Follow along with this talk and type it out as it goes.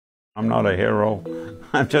I'm not a hero.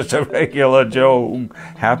 I'm just a regular Joe who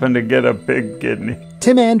happened to get a pig kidney.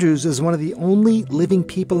 Tim Andrews is one of the only living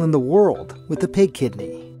people in the world with a pig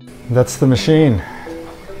kidney. That's the machine.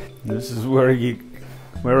 This is where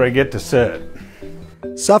I get to sit.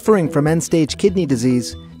 Suffering from end-stage kidney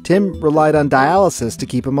disease, Tim relied on dialysis to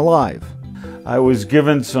keep him alive. I was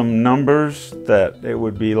given some numbers that it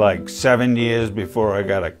would be like 7 years before I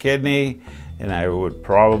got a kidney, and I would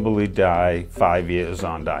probably die 5 years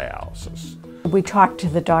on dialysis. We talked to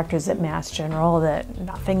the doctors at Mass General that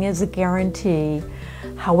nothing is a guarantee.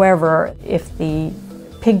 However, if the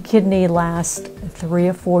pig kidney lasts 3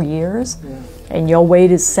 or 4 years and your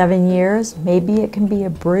wait is 7 years, maybe it can be a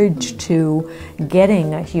bridge to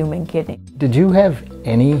getting a human kidney. Did you have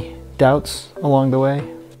any doubts along the way?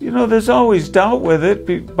 You know, there's always doubt with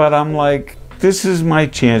it, but I'm like, this is my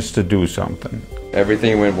chance to do something.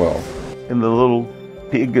 Everything went well. And the little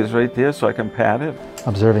pig is right there so I can pat it.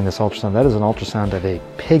 Observing this ultrasound, that is an ultrasound of a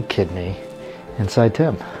pig kidney inside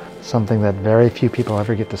Tim. Something that very few people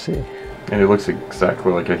ever get to see. And it looks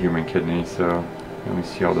exactly like a human kidney, so we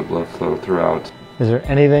see all the blood flow throughout. Is there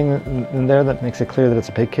anything in there that makes it clear that it's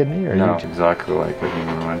a pig kidney? Or no, exactly like a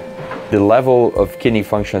human one. The level of kidney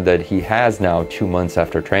function that he has now 2 months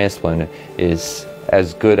after transplant is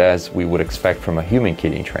as good as we would expect from a human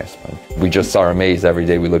kidney transplant. We just are amazed every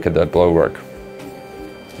day we look at that blood work.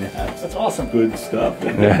 Yeah, that's awesome. Good stuff.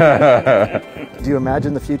 Do you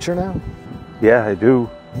imagine the future now? Yeah, I do.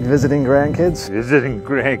 Visiting grandkids? Visiting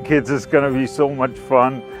grandkids is going to be so much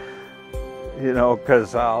fun, you know,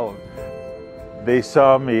 because they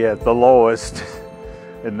saw me at the lowest,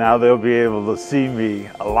 and now they'll be able to see me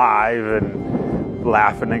alive and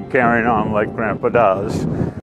laughing and carrying on like Grandpa does.